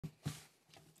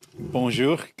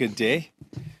Bonjour, good day.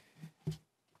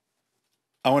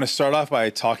 I want to start off by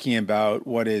talking about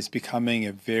what is becoming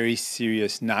a very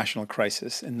serious national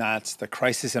crisis, and that's the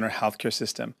crisis in our healthcare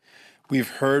system. We've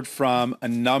heard from a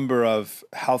number of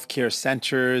healthcare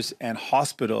centers and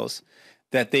hospitals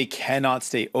that they cannot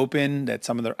stay open, that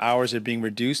some of their hours are being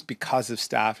reduced because of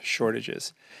staff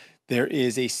shortages. There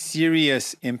is a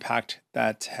serious impact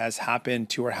that has happened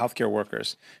to our healthcare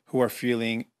workers who are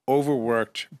feeling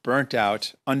overworked, burnt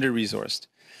out, under-resourced,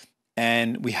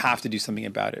 and we have to do something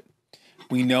about it.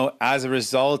 We know as a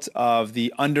result of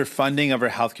the underfunding of our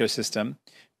healthcare system,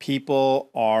 people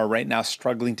are right now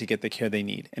struggling to get the care they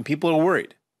need. And people are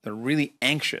worried. They're really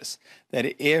anxious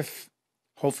that if,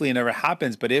 hopefully it never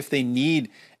happens, but if they need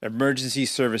emergency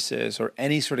services or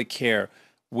any sort of care,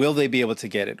 will they be able to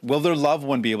get it? Will their loved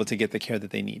one be able to get the care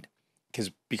that they need?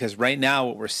 Because right now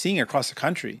what we're seeing across the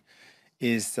country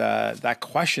is that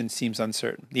question seems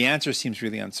uncertain. The answer seems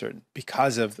really uncertain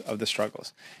because of the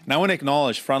struggles. And I want to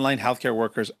acknowledge frontline healthcare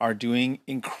workers are doing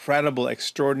incredible,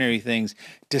 extraordinary things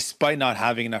despite not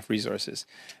having enough resources.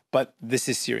 But this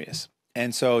is serious.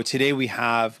 And so today we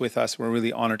have with us, we're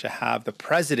really honored to have the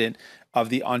president of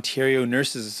the Ontario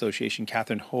Nurses Association,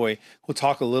 Cathryn Hoy, who'll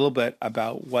talk a little bit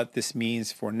about what this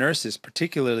means for nurses,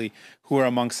 particularly who are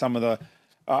among some of the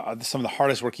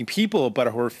hardest working people, but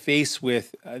who are faced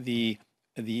with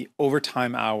the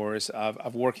overtime hours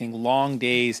of working long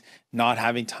days, not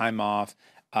having time off,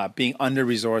 being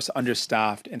under-resourced,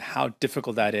 understaffed, and how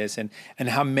difficult that is, and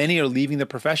how many are leaving the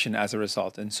profession as a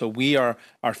result. And so we are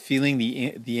feeling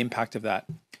the impact of that.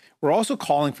 We're also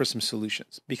calling for some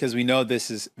solutions because we know this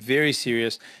is very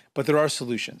serious, but there are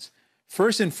solutions.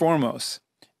 First and foremost,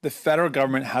 the federal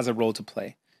government has a role to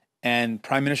play, and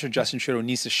Prime Minister Justin Trudeau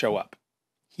needs to show up.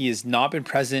 He has not been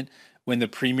present when the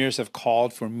premiers have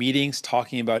called for meetings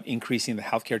talking about increasing the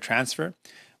healthcare transfer.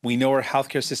 We know our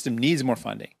healthcare system needs more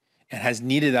funding and has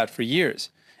needed that for years.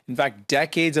 In fact,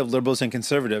 decades of Liberals and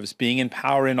Conservatives being in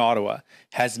power in Ottawa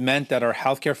has meant that our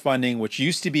healthcare funding, which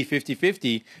used to be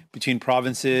 50-50 between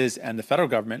provinces and the federal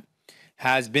government,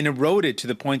 has been eroded to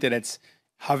the point that it's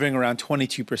hovering around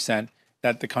 22%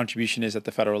 that the contribution is at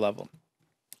the federal level,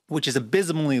 which is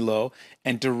abysmally low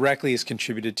and directly has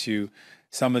contributed to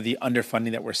some of the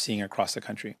underfunding that we're seeing across the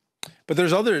country. But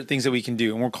there's other things that we can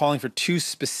do, and we're calling for two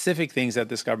specific things that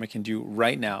this government can do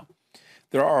right now.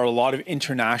 There are a lot of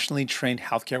internationally trained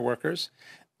healthcare workers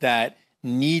that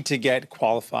need to get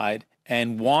qualified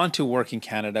and want to work in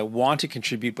Canada, want to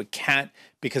contribute, but can't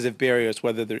because of barriers,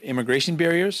 whether they're immigration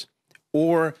barriers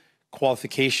or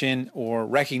qualification or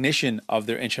recognition of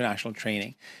their international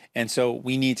training. And so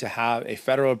we need to have a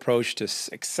federal approach to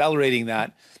accelerating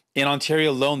that. In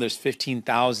Ontario alone, there's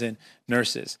 15,000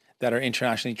 nurses that are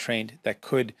internationally trained that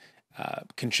could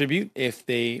contribute if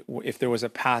there was a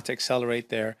path to accelerate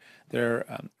their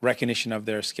recognition of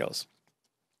their skills.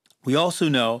 We also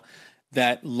know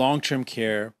that long-term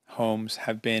care homes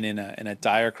have been in a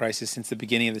dire crisis since the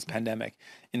beginning of this pandemic.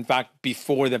 In fact,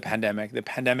 before the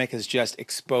pandemic has just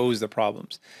exposed the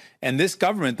problems. And this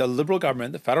government, the Liberal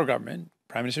government, the federal government,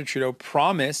 Prime Minister Trudeau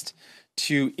promised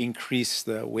to increase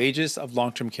the wages of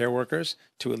long-term care workers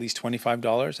to at least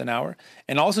 $25 an hour,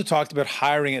 and also talked about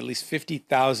hiring at least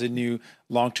 50,000 new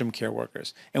long-term care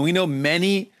workers. And we know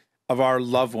many of our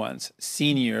loved ones,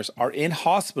 seniors, are in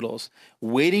hospitals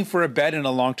waiting for a bed in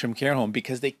a long-term care home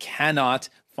because they cannot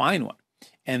find one.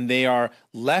 And they are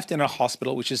left in a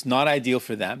hospital, which is not ideal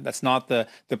for them. That's not the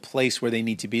place where they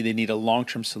need to be. They need a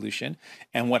long-term solution.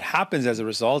 And what happens as a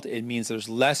result, it means there's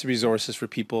less resources for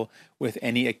people with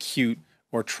any acute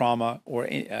or trauma or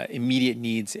immediate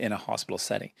needs in a hospital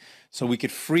setting. So we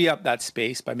could free up that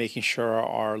space by making sure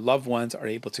our loved ones are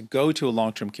able to go to a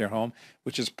long-term care home,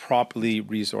 which is properly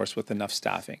resourced with enough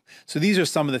staffing. So these are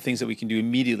some of the things that we can do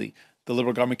immediately. The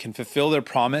Liberal government can fulfill their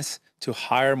promise to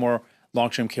hire more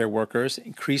long-term care workers,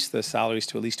 increase the salaries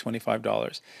to at least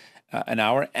 $25 an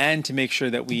hour, and to make sure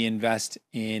that we invest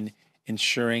in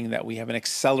ensuring that we have an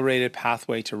accelerated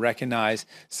pathway to recognize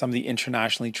some of the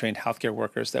internationally trained healthcare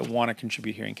workers that want to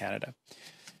contribute here in Canada.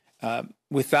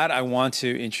 With that, I want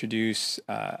to introduce,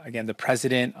 again, the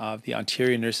president of the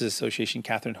Ontario Nurses Association,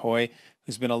 Cathryn Hoy,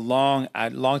 who's been a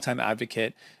long-time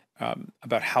advocate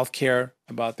about healthcare,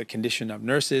 about the condition of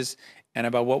nurses, and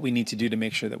about what we need to do to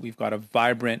make sure that we've got a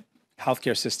vibrant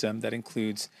healthcare system that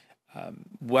includes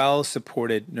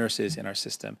well-supported nurses in our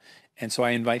system. And so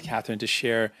I invite Cathryn to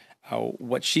share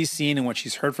what she's seen and what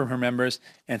she's heard from her members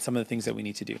and some of the things that we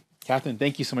need to do. Cathryn,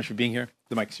 thank you so much for being here.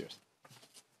 The mic is yours.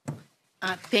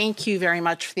 Thank you very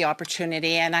much for the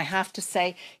opportunity. And I have to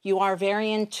say, you are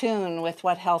very in tune with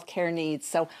what healthcare needs.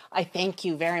 So I thank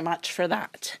you very much for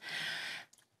that.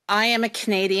 I am a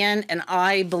Canadian and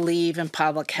I believe in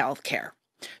public health care.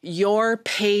 Your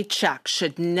paycheck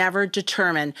should never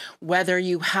determine whether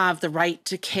you have the right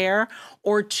to care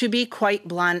or, to be quite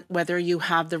blunt, whether you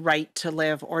have the right to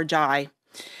live or die.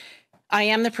 I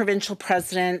am the provincial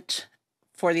president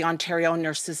for the Ontario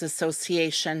Nurses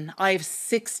Association. I have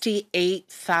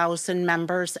 68,000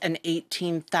 members and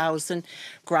 18,000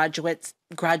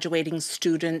 graduating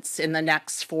students in the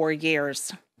next 4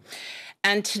 years.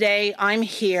 And today I'm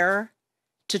here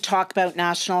to talk about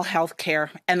national health care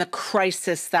and the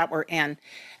crisis that we're in,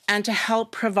 and to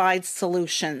help provide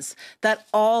solutions that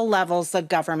all levels of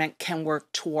government can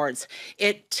work towards.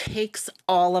 It takes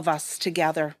all of us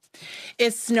together.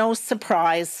 It's no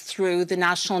surprise through the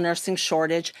national nursing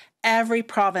shortage, every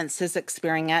province is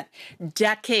experiencing it.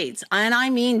 Decades, and I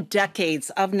mean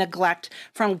decades, of neglect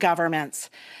from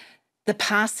governments. The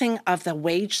passing of the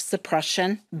Wage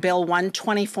Suppression Bill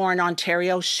 124 in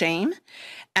Ontario, shame,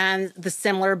 and the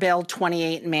similar Bill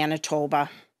 28 in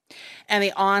Manitoba, and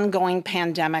the ongoing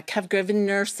pandemic have given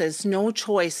nurses no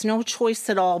choice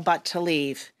at all but to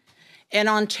leave. In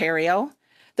Ontario,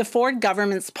 the Ford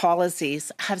government's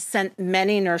policies have sent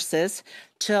many nurses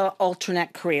to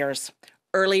alternate careers.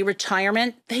 Early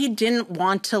retirement, they didn't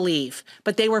want to leave,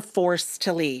 but they were forced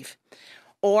to leave.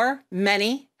 Or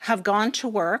many have gone to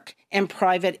work in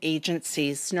private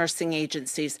agencies, nursing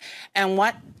agencies. And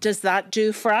what does that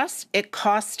do for us? It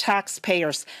costs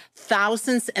taxpayers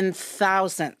thousands and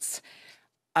thousands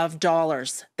of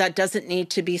dollars that doesn't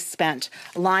need to be spent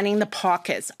lining the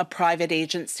pockets of private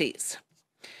agencies.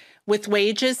 With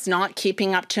wages not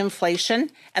keeping up to inflation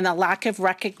and the lack of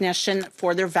recognition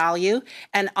for their value,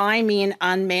 and I mean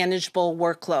unmanageable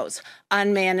workloads,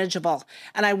 unmanageable.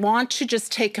 And I want to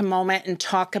just take a moment and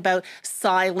talk about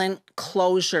silent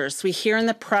closures. We hear in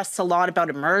the press a lot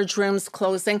about emerge rooms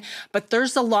closing, but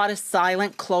there's a lot of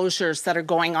silent closures that are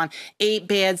going on. 8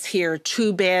 beds here,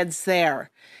 2 beds there,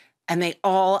 and they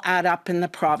all add up in the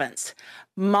province.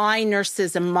 My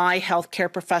nurses and my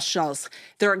healthcare professionals,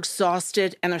 they're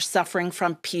exhausted and they're suffering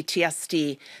from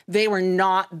PTSD. They were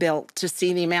not built to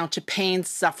see the amount of pain,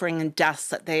 suffering, and deaths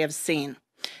that they have seen.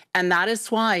 And that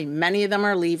is why many of them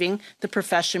are leaving the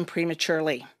profession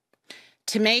prematurely.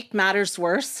 To make matters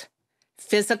worse,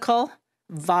 physical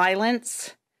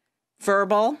violence,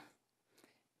 verbal,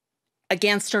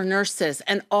 against our nurses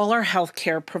and all our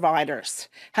healthcare providers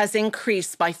has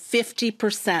increased by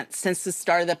 50% since the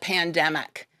start of the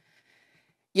pandemic.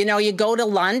 You know, you go to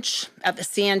lunch at the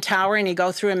CN Tower and you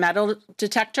go through a metal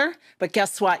detector, but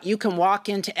guess what? You can walk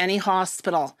into any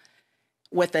hospital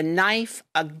with a knife,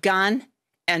 a gun,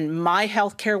 and my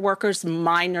healthcare workers,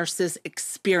 my nurses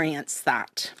experience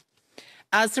that.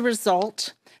 As a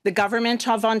result, the government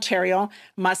of Ontario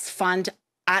must fund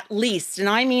at least, and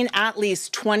I mean at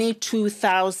least,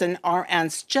 22,000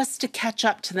 RNs just to catch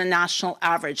up to the national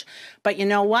average. But you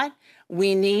know what?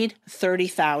 We need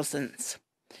 30,000.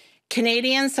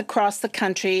 Canadians across the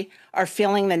country are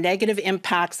feeling the negative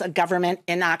impacts of government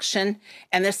inaction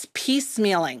and this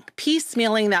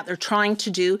piecemealing that they're trying to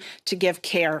do to give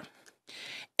care.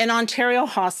 In Ontario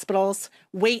hospitals,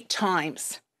 wait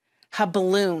times have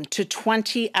ballooned to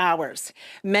 20 hours.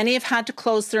 Many have had to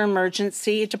close their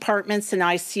emergency departments and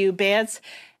ICU beds,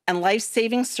 and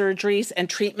life-saving surgeries and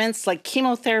treatments like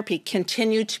chemotherapy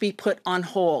continue to be put on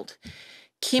hold.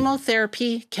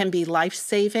 Chemotherapy can be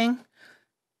life-saving,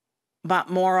 but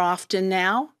more often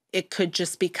now, it could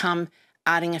just become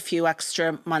adding a few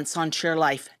extra months onto your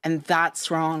life, and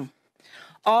that's wrong.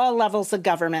 All levels of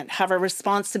government have a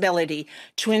responsibility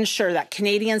to ensure that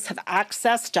Canadians have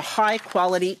access to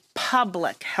high-quality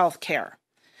public health care.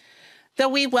 Though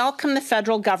we welcome the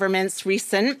federal government's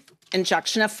recent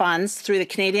injection of funds through the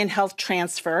Canadian Health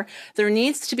Transfer, there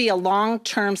needs to be a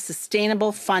long-term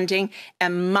sustainable funding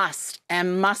and must,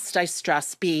 I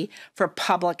stress, be for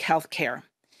public health care.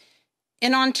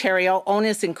 In Ontario, ONA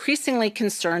is increasingly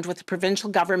concerned with the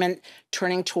provincial government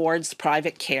turning towards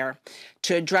private care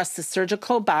to address the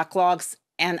surgical backlogs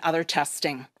and other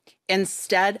testing,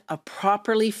 instead of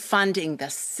properly funding the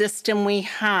system we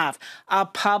have, a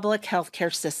public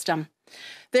healthcare system.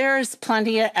 There is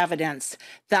plenty of evidence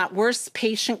that worse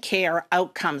patient care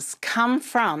outcomes come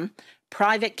from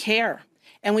private care,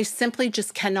 and we simply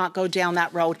just cannot go down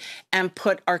that road and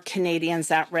put our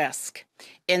Canadians at risk.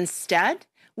 Instead,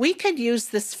 we could use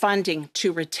this funding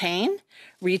to retain,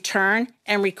 return,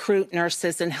 and recruit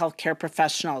nurses and healthcare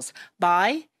professionals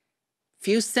by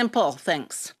few simple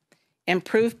things: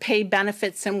 improve pay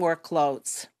benefits and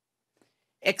workloads,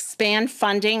 expand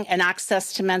funding and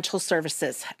access to mental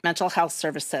health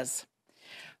services,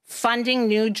 funding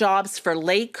new jobs for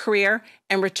late career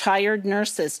and retired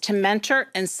nurses to mentor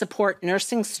and support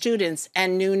nursing students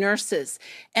and new nurses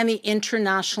and the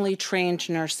internationally trained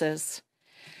nurses.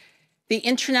 The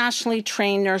internationally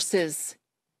trained nurses,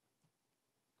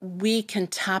 we can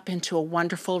tap into a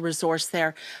wonderful resource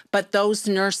there, but those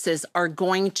nurses are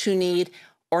going to need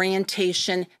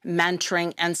orientation,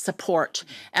 mentoring, and support.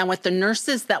 And with the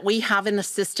nurses that we have in the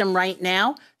system right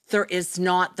now, there is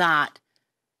not that.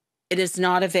 It is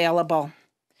not available.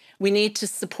 We need to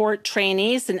support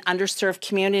trainees in underserved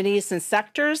communities and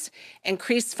sectors,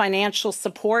 increase financial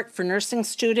support for nursing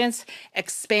students,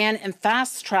 expand and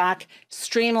fast track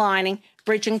streamlining,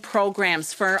 bridging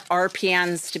programs for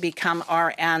RPNs to become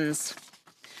RNs.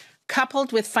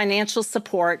 Coupled with financial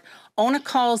support, ONA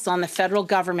calls on the federal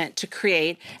government to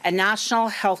create a national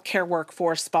healthcare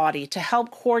workforce body to help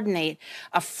coordinate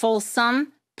a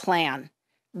fulsome plan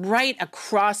right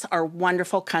across our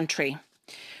wonderful country.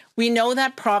 We know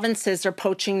that provinces are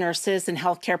poaching nurses and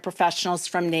healthcare professionals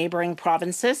from neighboring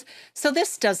provinces, so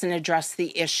this doesn't address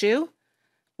the issue.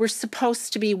 We're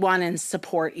supposed to be one and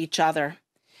support each other.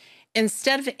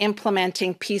 Instead of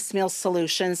implementing piecemeal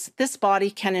solutions, this body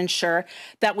can ensure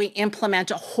that we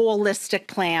implement a holistic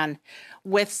plan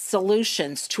with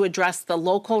solutions to address the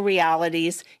local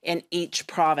realities in each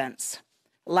province.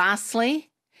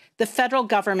 Lastly, the federal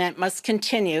government must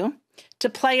continue to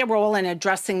play a role in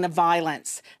addressing the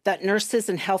violence that nurses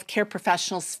and healthcare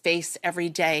professionals face every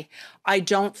day. I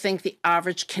don't think the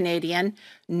average Canadian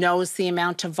knows the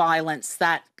amount of violence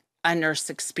that a nurse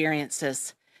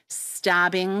experiences.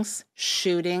 Stabbings,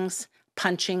 shootings,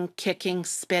 punching, kicking,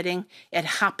 spitting. It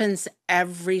happens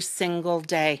every single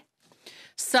day.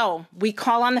 So we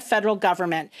call on the federal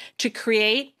government to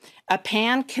create a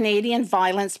pan-Canadian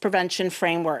violence prevention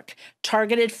framework,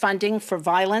 targeted funding for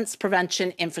violence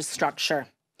prevention infrastructure.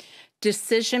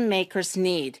 Decision makers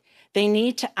they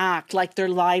need to act like their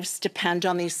lives depend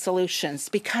on these solutions,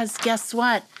 because guess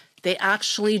what? They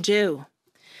actually do.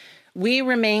 We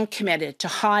remain committed to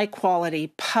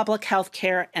high-quality public health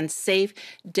care and safe,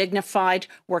 dignified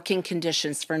working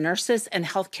conditions for nurses and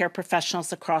healthcare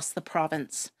professionals across the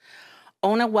province.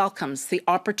 ONA welcomes the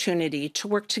opportunity to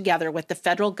work together with the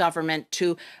federal government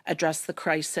to address the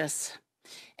crisis.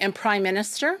 And Prime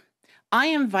Minister, I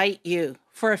invite you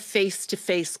for a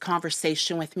face-to-face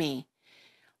conversation with me.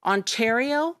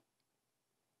 Ontario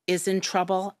is in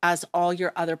trouble, as all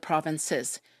your other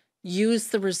provinces. Use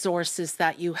the resources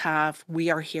that you have. We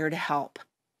are here to help.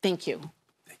 Thank you.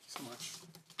 Thank you so much.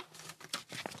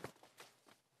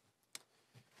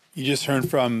 You just heard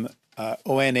from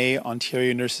ONA,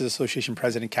 Ontario Nurses Association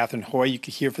President Cathryn Hoy. You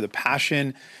could hear for the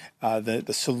passion,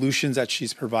 the solutions that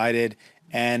she's provided,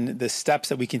 and the steps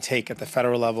that we can take at the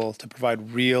federal level to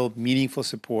provide real, meaningful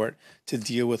support to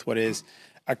deal with what is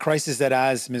a crisis that,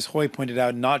 as Ms. Hoy pointed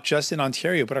out, not just in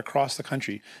Ontario, but across the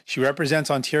country. She represents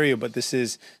Ontario, but this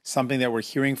is something that we're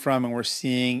hearing from and we're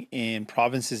seeing in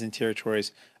provinces and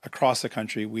territories across the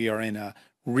country. We are in a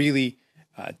really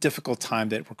difficult time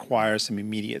that requires some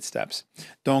immediate steps.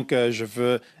 Donc, je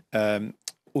veux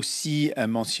aussi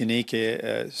mentionner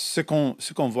que ce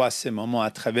qu'on voit à ce moment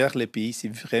à travers le pays, c'est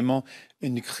vraiment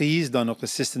une crise dans notre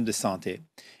système de santé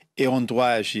et on doit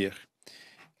agir.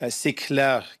 C'est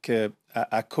clair que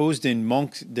à cause d'un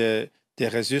manque de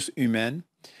ressources humaines,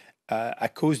 à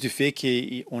cause du fait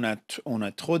qu'on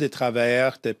a trop de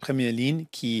travailleurs de première ligne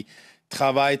qui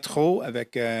travaillent trop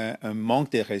avec un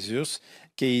manque de ressources,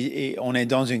 qu'on est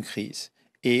dans une crise.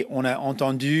 Et on a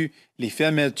entendu les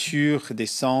fermetures des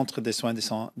centres de soins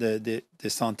de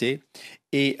santé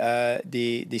et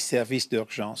des services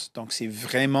d'urgence. Donc, c'est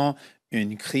vraiment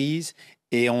une crise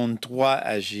et on doit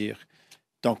agir.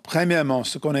 Donc, premièrement,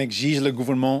 ce qu'on exige le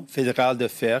gouvernement fédéral de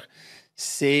faire,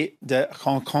 c'est de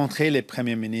rencontrer les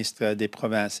premiers ministres des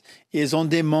provinces. Ils ont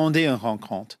demandé une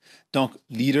rencontre. Donc,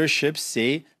 leadership,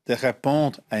 c'est de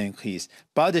répondre à une crise.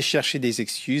 Pas de chercher des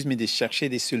excuses, mais de chercher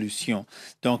des solutions.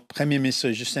 Donc, Premier ministre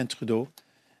Justin Trudeau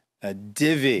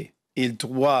il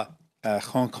doit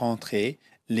rencontrer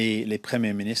les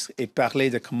premiers ministres et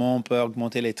parler de comment on peut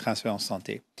augmenter les transferts en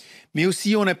santé. Mais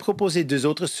aussi, on a proposé deux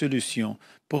autres solutions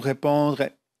pour répondre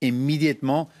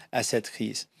immédiatement à cette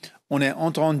crise. On a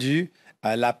entendu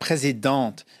la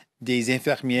présidente des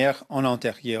infirmières en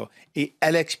Ontario et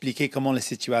elle a expliqué comment la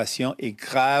situation est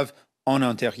grave en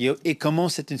Ontario et comment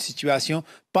c'est une situation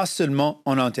pas seulement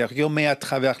en Ontario, mais à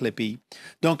travers le pays.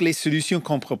 Donc, les solutions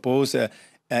qu'on propose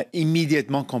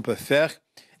immédiatement qu'on peut faire,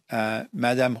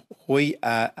 Madame Hoy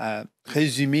a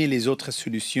résumé les autres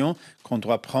solutions qu'on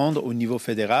doit prendre au niveau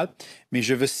fédéral, mais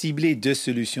je veux cibler deux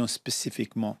solutions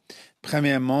spécifiquement.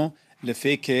 Premièrement, le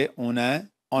fait qu'on a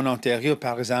en Ontario,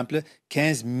 par exemple,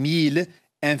 15 000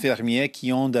 infirmiers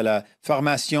qui ont de la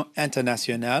formation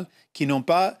internationale, qui n'ont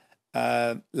pas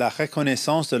la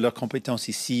reconnaissance de leurs compétences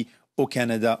ici au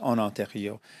Canada, en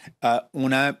Ontario.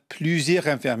 On a plusieurs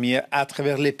infirmières à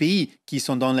travers les pays qui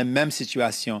sont dans la même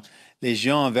situation. Les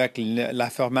gens avec la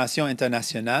formation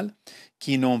internationale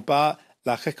qui n'ont pas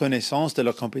la reconnaissance de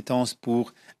leurs compétences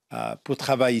pour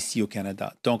travailler ici au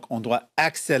Canada. Donc, on doit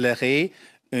accélérer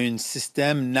un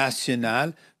système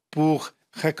national pour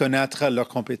reconnaître leurs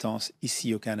compétences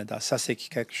ici au Canada. Ça, c'est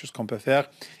quelque chose qu'on peut faire.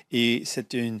 Et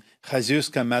c'est une ressource,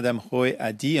 comme Mme Hoy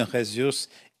a dit, une ressource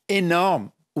énorme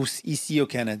ici au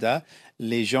Canada.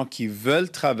 Les gens qui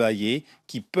veulent travailler,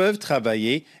 qui peuvent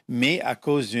travailler, mais à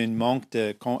cause d'un manque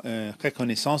de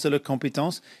reconnaissance de leurs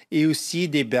compétences et aussi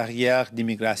des barrières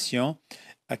d'immigration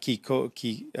qui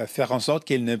font en sorte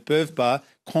qu'ils ne peuvent pas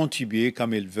contribuer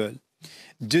comme ils veulent.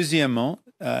 Deuxièmement,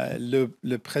 le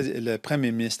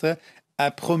Premier ministre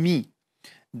a promis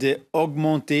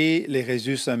d'augmenter les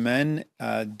ressources humaines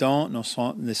dans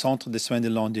les centres de soins de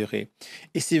longue durée.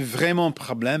 Et c'est vraiment un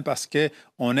problème parce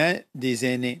qu'on a des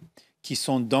aînés qui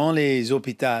sont dans les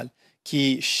hôpitaux,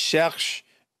 qui cherchent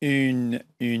un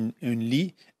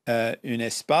lit, un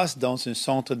espace dans un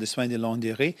centre de soins de longue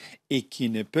durée et qui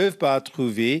ne peuvent pas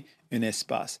trouver un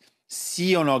espace.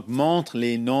 Si on augmente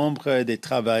les nombres des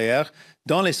travailleurs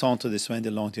dans les centres de soins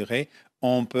de longue durée,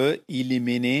 on peut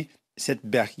éliminer cette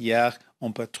barrière,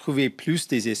 on peut trouver plus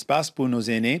des espaces pour nos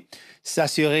aînés,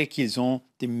 s'assurer qu'ils ont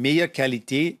de meilleures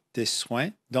qualités de soins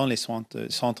dans les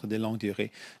centres de longue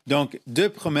durée. Donc, deux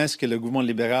promesses que le gouvernement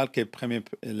libéral, que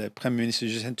le Premier ministre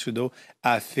Justin Trudeau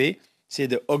a fait, c'est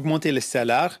d'augmenter le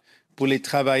salaire pour les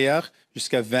travailleurs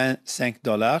jusqu'à 25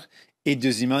 $ et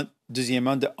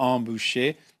deuxièmement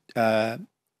d'embaucher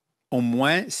au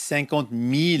moins 50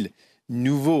 000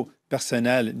 nouveaux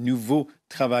personnels, nouveaux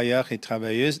travailleurs et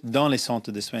travailleuses dans les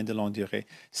centres de soins de longue durée.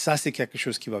 Ça, c'est quelque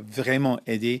chose qui va vraiment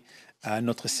aider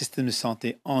notre système de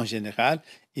santé en général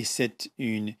et c'est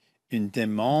une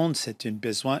demande, c'est un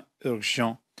besoin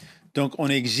urgent. Donc, on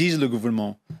exige le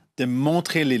gouvernement de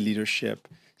montrer le leadership.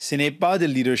 Ce n'est pas de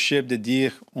leadership de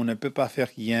dire on ne peut pas faire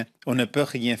rien, on ne peut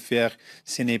rien faire,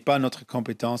 ce n'est pas notre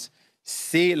compétence.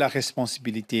 C'est la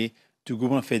responsabilité du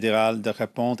gouvernement fédéral de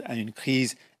répondre à une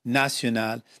crise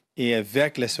nationale. Et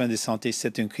avec les soins de santé,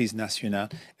 c'est une crise nationale,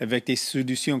 avec des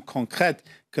solutions concrètes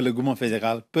que le gouvernement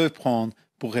fédéral peut prendre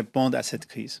pour répondre à cette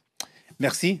crise.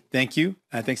 Merci. Thank you.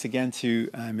 Thanks again to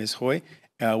Ms. Hoy.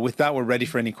 With that, we're ready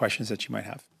for any questions that you might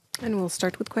have. And we'll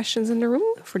start with questions in the room.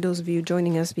 For those of you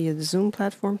joining us via the Zoom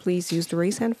platform, please use the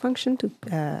raise hand function to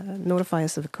notify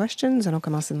us of the questions. Allons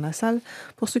commencer dans la salle.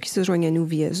 Pour ceux qui se joignent à nous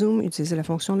via Zoom, utilisez la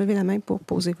fonction lever la main pour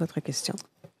poser votre question.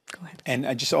 Go ahead. And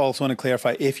I just also want to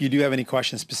clarify, if you do have any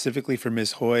questions specifically for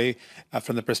Ms. Hoy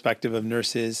from the perspective of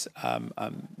nurses,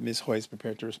 Ms. Hoy is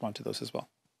prepared to respond to those as well.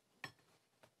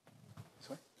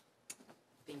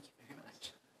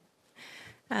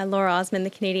 Laura Osmond, the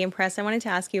Canadian Press. I wanted to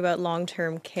ask you about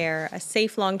long-term care. A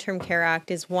Safe Long-Term Care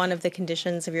Act is one of the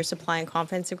conditions of your supply and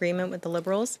confidence agreement with the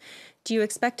Liberals. Do you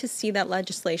expect to see that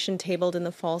legislation tabled in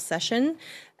the fall session?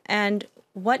 And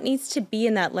what needs to be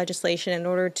in that legislation in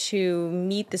order to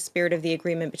meet the spirit of the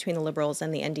agreement between the Liberals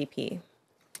and the NDP?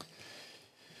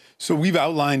 So we've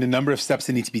outlined a number of steps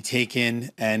that need to be taken,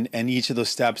 and each of those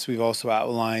steps we've also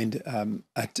outlined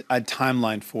a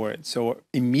timeline for it. So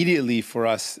immediately for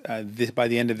us, by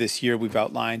the end of this year, we've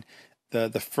outlined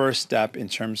the first step in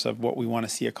terms of what we want to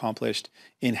see accomplished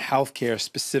in healthcare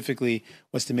specifically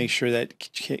was to make sure that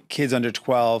kids under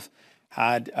 12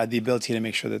 had the ability to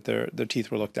make sure that their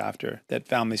teeth were looked after, that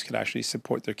families could actually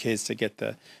support their kids to get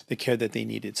the care that they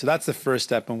needed. So that's the first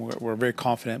step, and we're very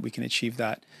confident we can achieve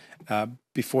that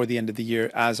before the end of the year,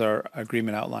 as our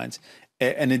agreement outlines.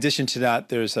 In addition to that,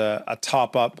 there's a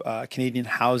top-up, Canadian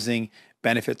housing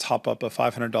benefit top-up of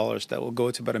 $500 that will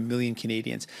go to about 1 million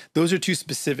Canadians. Those are two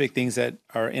specific things that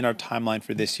are in our timeline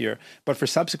for this year. But for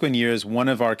subsequent years, one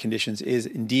of our conditions is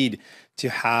indeed to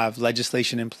have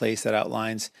legislation in place that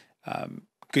outlines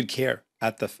good care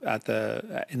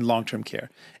in long-term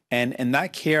care. And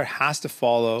that care has to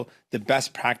follow the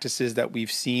best practices that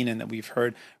we've seen and that we've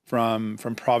heard from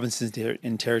provinces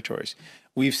and territories.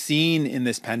 We've seen in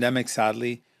this pandemic,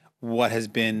 sadly, what has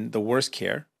been the worst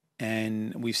care,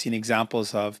 and we've seen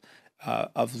examples of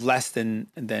less than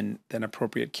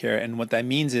appropriate care. And what that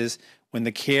means is when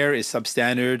the care is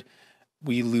substandard,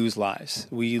 we lose lives,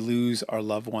 we lose our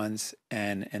loved ones,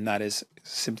 and that is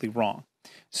simply wrong.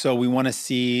 So we want to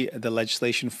see the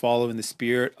legislation follow in the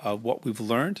spirit of what we've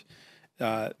learned,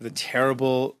 the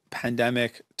terrible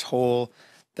pandemic toll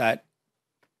that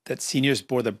seniors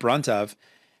bore the brunt of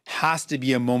has to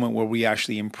be a moment where we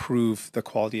actually improve the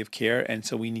quality of care. And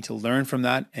so we need to learn from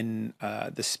that. And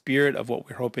the spirit of what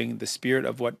we're hoping, the spirit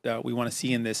of what we want to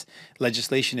see in this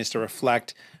legislation is to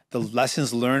reflect the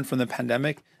lessons learned from the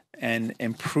pandemic and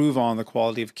improve on the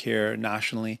quality of care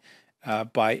nationally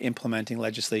by implementing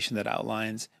legislation that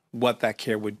outlines what that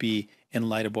care would be in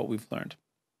light of what we've learned.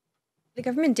 The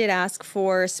government did ask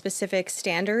for specific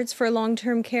standards for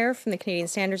long-term care from the Canadian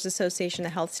Standards Association, the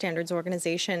Health Standards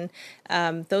Organization.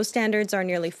 Those standards are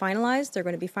nearly finalized. They're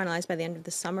going to be finalized by the end of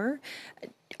the summer.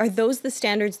 Are those the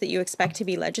standards that you expect to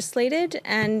be legislated?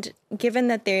 And given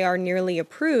that they are nearly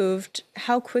approved,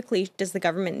 how quickly does the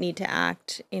government need to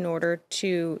act in order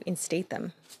to instate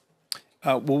them?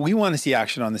 Well, we want to see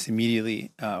action on this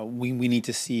immediately. We need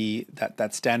to see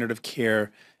that standard of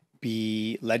care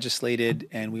be legislated,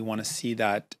 and we want to see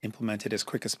that implemented as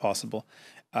quick as possible.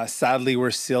 Sadly,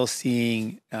 we're still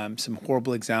seeing some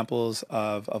horrible examples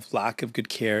of lack of good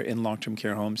care in long-term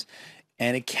care homes.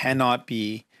 And it cannot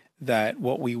be that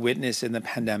what we witnessed in the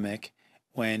pandemic,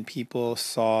 when people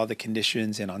saw the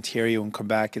conditions in Ontario and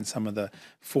Quebec and some of the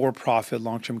for-profit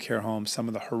long-term care homes, some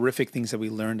of the horrific things that we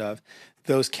learned of,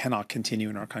 those cannot continue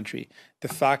in our country. The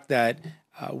fact that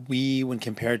we, when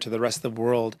compared to the rest of the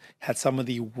world, had some of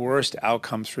the worst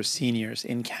outcomes for seniors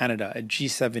in Canada, a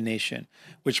G7 nation,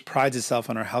 which prides itself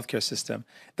on our healthcare system,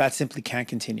 that simply can't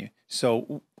continue.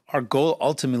 So our goal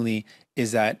ultimately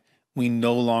is that we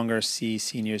no longer see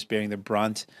seniors bearing the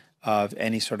brunt of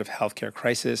any sort of healthcare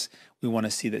crisis. We want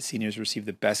to see that seniors receive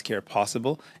the best care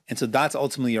possible. And so that's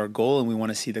ultimately our goal. And we want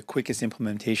to see the quickest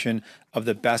implementation of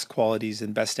the best qualities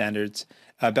and best standards,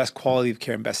 best quality of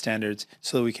care and best standards,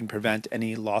 so that we can prevent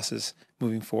any losses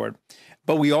moving forward.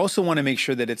 But we also want to make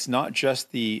sure that it's not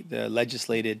just the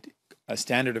legislated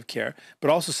standard of care, but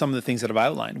also some of the things that I've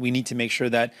outlined. We need to make sure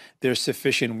that there's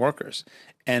sufficient workers.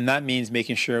 And that means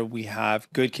making sure we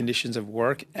have good conditions of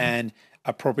work and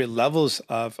appropriate levels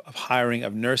of hiring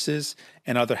of nurses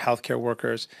and other healthcare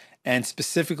workers. And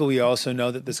specifically, we also know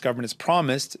that this government has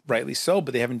promised, rightly so,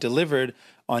 but they haven't delivered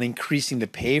on increasing the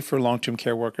pay for long-term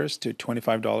care workers to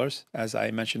 $25, as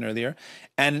I mentioned earlier,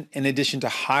 and in addition to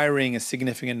hiring a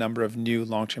significant number of new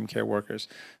long-term care workers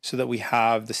so that we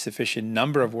have the sufficient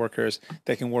number of workers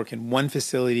that can work in one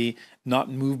facility, not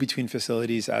move between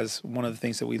facilities, as one of the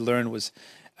things that we learned was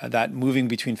that moving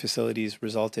between facilities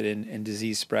resulted in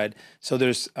disease spread. So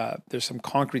there's some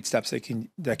concrete steps that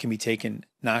can be taken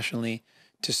nationally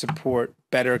to support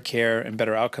better care and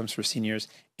better outcomes for seniors,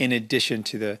 in addition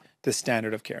to the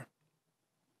standard of care.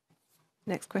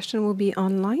 Next question will be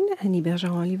online. Annie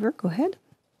Bergeron-Oliver, go ahead.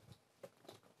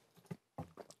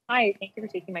 Hi, thank you for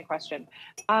taking my question.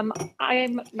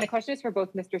 My question is for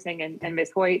both Mr. Singh and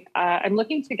Ms. Hoy. I'm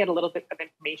looking to get a little bit of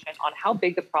information on how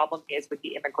big the problem is with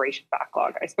the immigration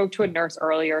backlog. I spoke to a nurse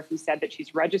earlier who said that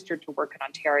she's registered to work in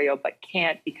Ontario, but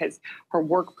can't because her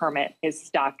work permit is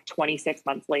stuck 26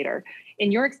 months later.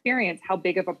 In your experience, how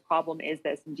big of a problem is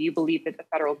this? And do you believe that the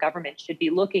federal government should be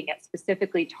looking at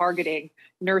specifically targeting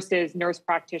nurses, nurse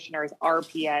practitioners,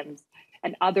 RPNs,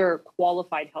 and other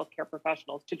qualified healthcare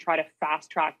professionals to try to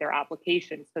fast track their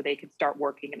applications so they can start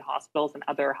working in hospitals and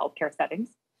other healthcare settings?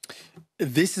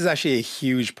 This is actually a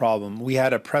huge problem. We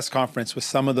had a press conference with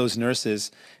some of those nurses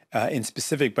in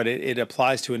specific, but it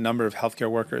applies to a number of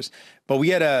healthcare workers. But we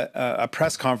had a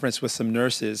press conference with some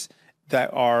nurses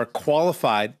that are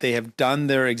qualified. They have done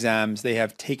their exams. They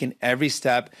have taken every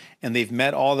step and they've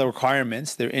met all the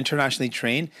requirements. They're internationally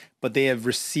trained, but they have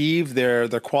received their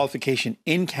qualification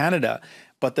in Canada.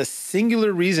 But the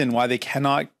singular reason why they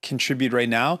cannot contribute right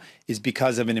now is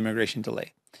because of an immigration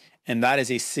delay. And that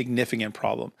is a significant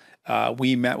problem.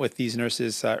 We met with these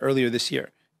nurses earlier this year,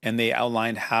 and they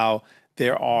outlined how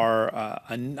there are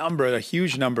a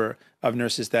huge number of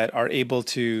nurses that are able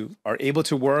to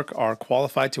work, are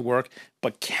qualified to work,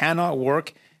 but cannot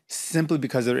work simply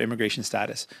because of their immigration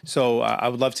status. So I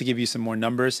would love to give you some more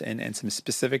numbers and some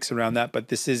specifics around that, but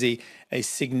this is a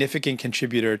significant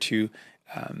contributor to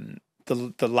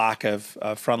the lack of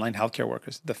frontline healthcare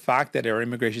workers. The fact that our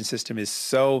immigration system is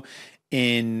so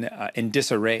in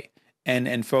disarray,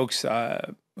 and folks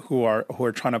who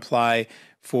are trying to apply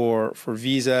for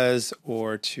visas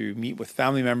or to meet with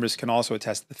family members can also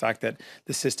attest to the fact that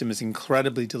the system is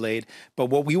incredibly delayed. But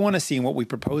what we want to see and what we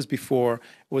proposed before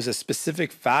was a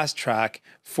specific fast track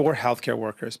for healthcare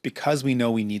workers, because we know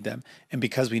we need them and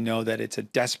because we know that it's a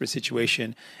desperate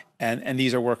situation, and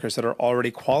these are workers that are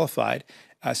already qualified.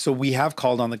 So we have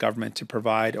called on the government to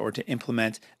provide or to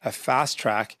implement a fast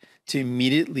track to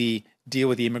immediately deal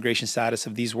with the immigration status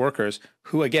of these workers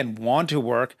who, again, want to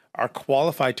work, are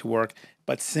qualified to work,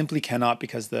 but simply cannot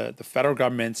because the federal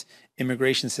government's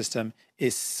immigration system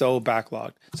is so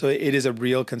backlogged. So it is a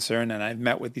real concern. And I've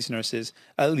met with these nurses,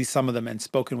 at least some of them, and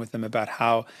spoken with them about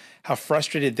how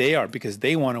frustrated they are because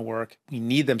they want to work. We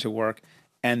need them to work.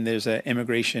 And there's an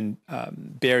immigration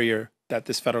barrier that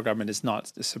this federal government is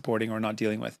not supporting or not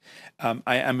dealing with. I'm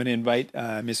going to invite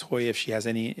Ms. Hoy if she has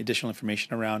any additional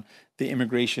information around the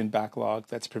immigration backlog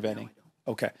that's preventing.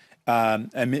 Okay.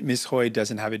 And Ms. Hoy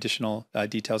doesn't have additional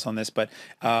details on this, but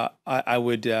I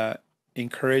would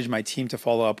encourage my team to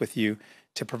follow up with you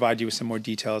to provide you with some more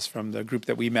details from the group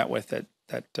that we met with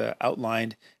that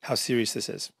outlined how serious this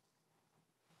is.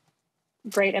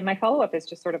 Great. And my follow-up is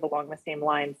just sort of along the same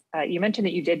lines. You mentioned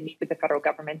that you did meet with the federal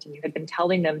government and you had been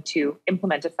telling them to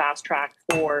implement a fast track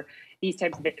for these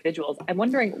types of individuals. I'm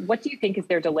wondering, what do you think is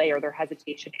their delay or their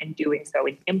hesitation in doing so,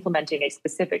 in implementing a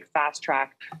specific fast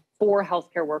track for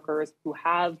healthcare workers who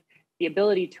have the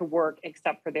ability to work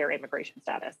except for their immigration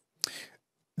status?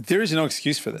 There is no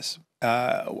excuse for this.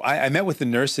 I met with the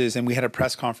nurses and we had a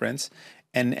press conference.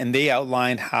 And they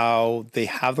outlined how they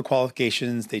have the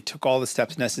qualifications, they took all the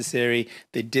steps necessary,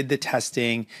 they did the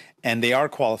testing, and they are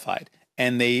qualified.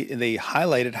 And they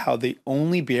highlighted how the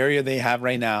only barrier they have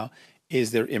right now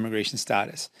is their immigration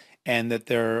status, and that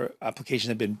their applications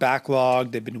have been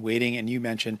backlogged, they've been waiting, and you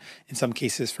mentioned in some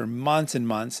cases for months and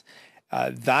months.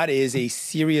 That is a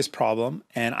serious problem,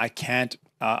 and I can't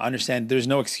understand, there's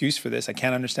no excuse for this. I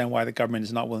can't understand why the government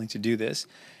is not willing to do this.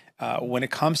 When it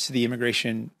comes to the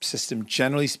immigration system,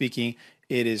 generally speaking,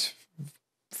 it is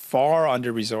far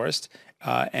under-resourced,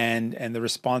 and the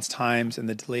response times and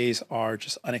the delays are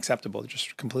just unacceptable. They're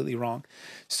just completely wrong.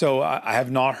 So I have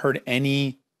not heard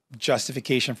any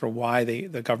justification for why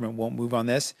the government won't move on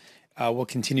this. We'll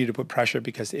continue to put pressure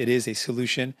because it is a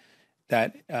solution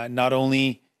that not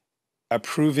only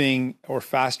approving or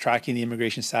fast-tracking the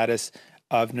immigration status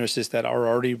of nurses that are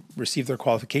already received their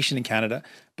qualification in Canada,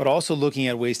 but also looking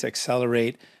at ways to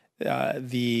accelerate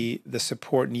the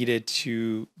support needed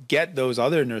to get those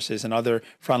other nurses and other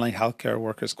frontline healthcare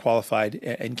workers qualified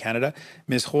in Canada.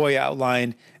 Ms. Hoy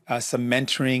outlined some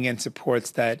mentoring and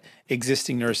supports that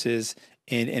existing nurses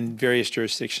in various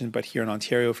jurisdictions, but here in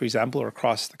Ontario, for example, or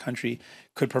across the country,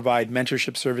 could provide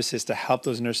mentorship services to help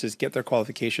those nurses get their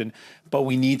qualification. But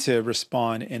we need to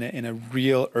respond in a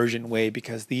real urgent way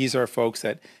because these are folks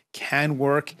that can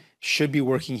work, should be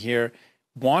working here,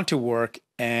 want to work,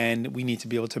 and we need to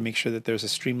be able to make sure that there's a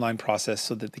streamlined process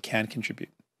so that they can contribute.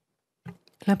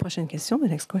 La prochaine question, the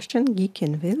next question, Guy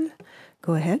Kinville.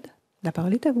 Go ahead. La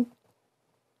parole est à vous.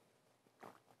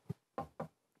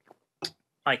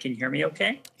 Hi, can you hear me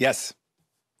okay? Yes.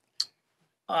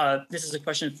 This is a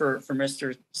question for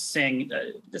Mr. Singh.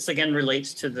 This again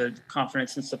relates to the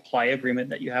confidence and supply agreement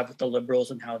that you have with the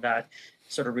Liberals and how that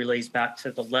sort of relates back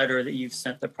to the letter that you've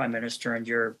sent the Prime Minister and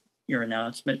your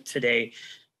announcement today.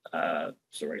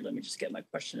 Sorry, let me just get my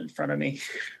question in front of me.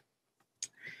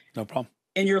 No problem.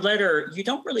 In your letter, you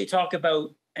don't really talk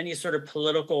about any sort of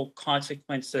political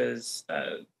consequences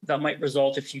that might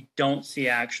result if you don't see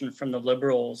action from the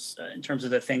Liberals in terms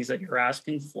of the things that you're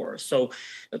asking for. So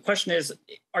the question is,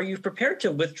 are you prepared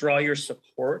to withdraw your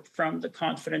support from the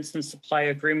confidence and supply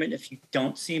agreement if you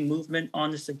don't see movement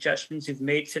on the suggestions you've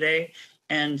made today?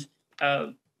 And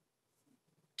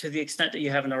to the extent that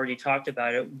you haven't already talked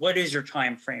about it, what is your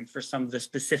time frame for some of the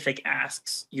specific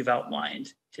asks you've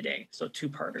outlined today? So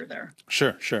two-parter there.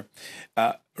 Sure.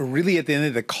 Really, at the end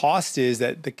of the cost is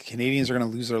that the Canadians are going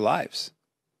to lose their lives.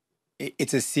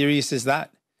 It's as serious as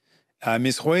that.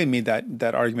 Ms. Hoy made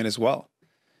that argument as well.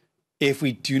 If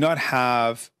we do not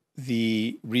have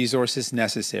the resources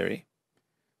necessary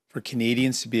for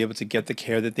Canadians to be able to get the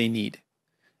care that they need,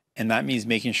 and that means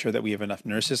making sure that we have enough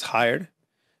nurses hired,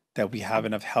 that we have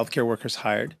enough healthcare workers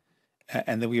hired,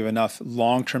 and that we have enough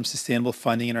long-term sustainable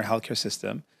funding in our healthcare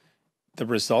system, the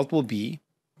result will be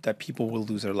that people will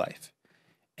lose their life.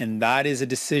 And that is a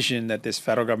decision that this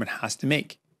federal government has to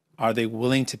make. Are they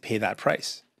willing to pay that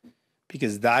price?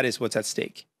 Because that is what's at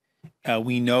stake.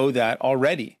 We know that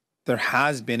already there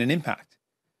has been an impact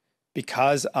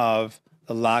because of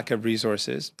the lack of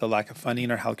resources, the lack of funding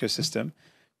in our healthcare system.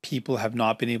 People have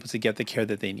not been able to get the care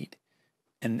that they need.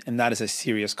 And that is a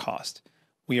serious cost.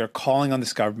 We are calling on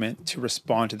this government to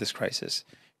respond to this crisis.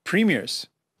 Premiers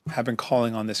have been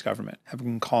calling on this government, have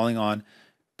been calling on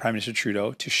Prime Minister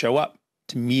Trudeau to show up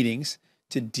to meetings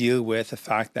to deal with the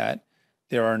fact that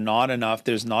there's not enough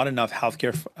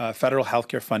healthcare, federal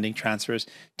healthcare funding transfers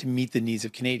to meet the needs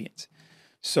of Canadians.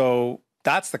 So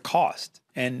that's the cost.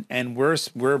 And we're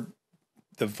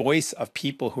the voice of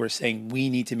people who are saying we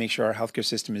need to make sure our healthcare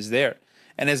system is there.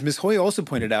 And as Ms. Hoy also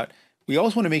pointed out, we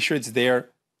also want to make sure it's there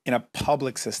in a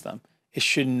public system. It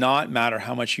should not matter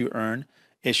how much you earn.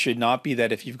 It should not be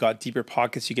that if you've got deeper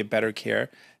pockets, you get better care.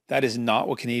 That is not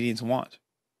what Canadians want.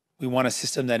 We want a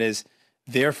system that is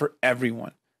there for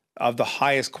everyone, of the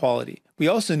highest quality. We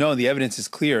also know the evidence is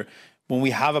clear. When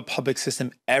we have a public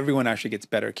system, everyone actually gets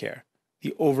better care.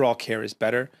 The overall care is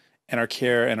better, and our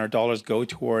care and our dollars go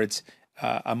towards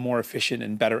a more efficient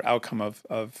and better outcome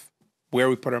of where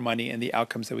we put our money and the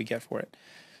outcomes that we get for it.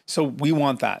 So we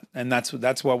want that, and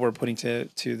that's what we're putting to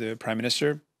the Prime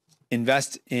Minister.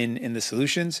 Invest in the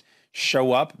solutions,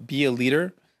 show up, be a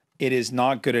leader. It is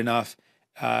not good enough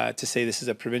to say this is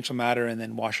a provincial matter and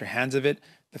then wash your hands of it.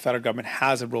 The federal government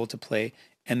has a role to play,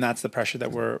 and that's the pressure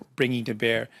that we're bringing to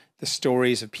bear. The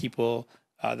stories of people,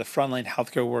 the frontline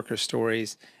healthcare worker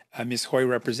stories. Ms. Hoy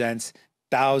represents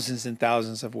thousands and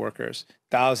thousands of workers,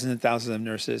 thousands and thousands of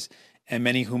nurses, and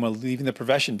many of whom are leaving the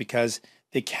profession because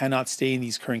they cannot stay in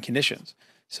these current conditions.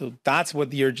 So that's what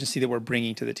the urgency that we're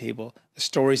bringing to the table. The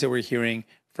stories that we're hearing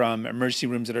from emergency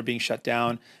rooms that are being shut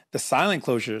down, the silent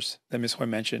closures that Ms. Hoy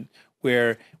mentioned,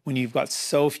 where when you've got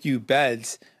so few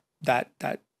beds, that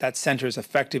center is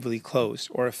effectively closed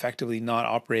or effectively not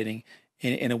operating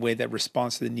in a way that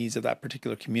responds to the needs of that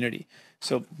particular community.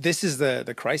 So this is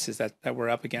the crisis that we're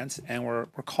up against, and we're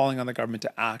calling on the government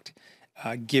to act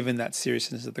given that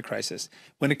seriousness of the crisis.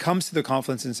 When it comes to the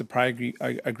confidence and supply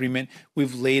agreement,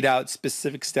 we've laid out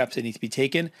specific steps that need to be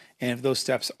taken, and if those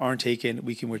steps aren't taken,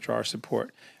 we can withdraw our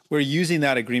support. We're using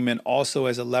that agreement also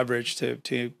as a leverage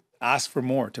to ask for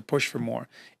more, to push for more.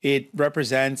 It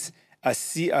represents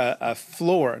a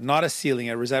floor, not a ceiling.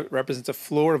 It represents a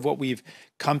floor of what we've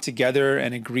come together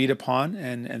and agreed upon,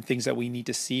 and things that we need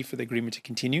to see for the agreement to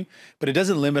continue. But it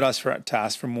doesn't limit us to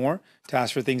ask for more, to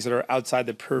ask for things that are outside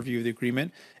the purview of the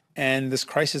agreement. And this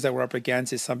crisis that we're up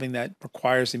against is something that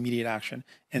requires immediate action.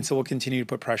 And so we'll continue to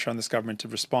put pressure on this government to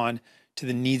respond to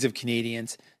the needs of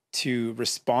Canadians, to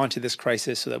respond to this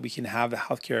crisis so that we can have the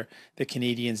healthcare that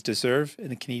Canadians deserve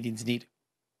and the Canadians need.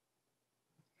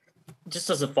 Just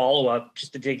as a follow-up,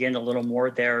 just to dig in a little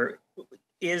more there,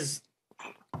 is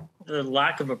the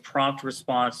lack of a prompt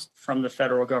response from the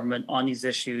federal government on these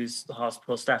issues, the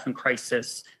hospital staffing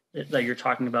crisis that you're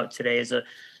talking about today, is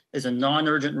a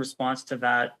non-urgent response to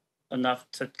that enough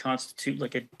to constitute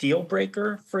like a deal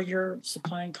breaker for your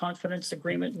supply and confidence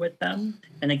agreement with them?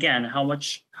 And again, how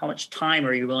much time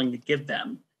are you willing to give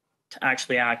them to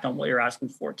actually act on what you're asking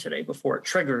for today before it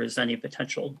triggers any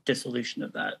potential dissolution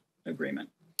of that agreement?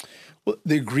 Well,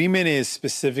 the agreement is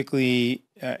specifically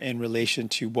in relation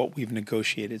to what we've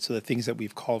negotiated, so the things that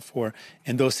we've called for,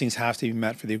 and those things have to be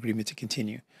met for the agreement to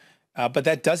continue. But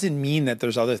that doesn't mean that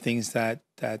there's other things that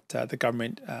the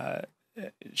government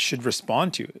should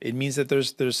respond to. It means that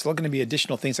there's still going to be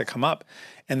additional things that come up.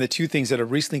 And the two things that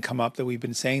have recently come up that we've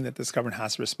been saying that this government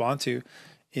has to respond to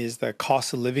is the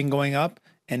cost of living going up,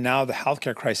 and now the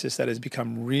healthcare crisis that has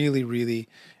become really, really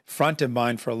front of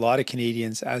mind for a lot of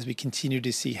Canadians as we continue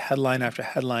to see headline after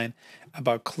headline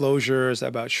about closures,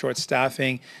 about short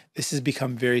staffing. This has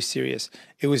become very serious.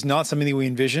 It was not something that we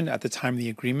envisioned at the time of the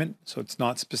agreement, so it's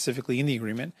not specifically in the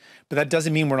agreement. But that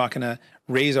doesn't mean we're not going to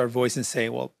raise our voice and say,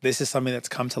 well, this is something that's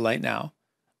come to light now.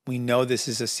 We know this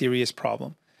is a serious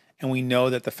problem, and we know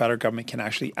that the federal government can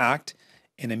actually act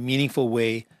in a meaningful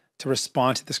way to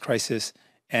respond to this crisis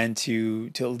and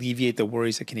to alleviate the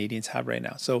worries that Canadians have right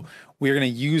now. So we're going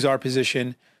to use our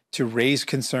position to raise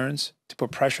concerns, to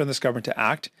put pressure on this government to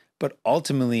act. But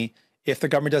ultimately, if the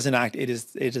government doesn't act, it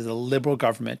is a Liberal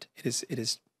government. It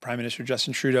is Prime Minister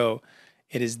Justin Trudeau.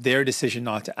 It is their decision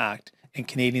not to act, and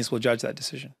Canadians will judge that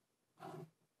decision.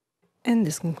 And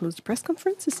this concludes the press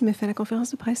conference. Ceci met fin la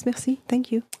conférence de presse. Merci.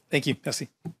 Thank you. Thank you. Merci.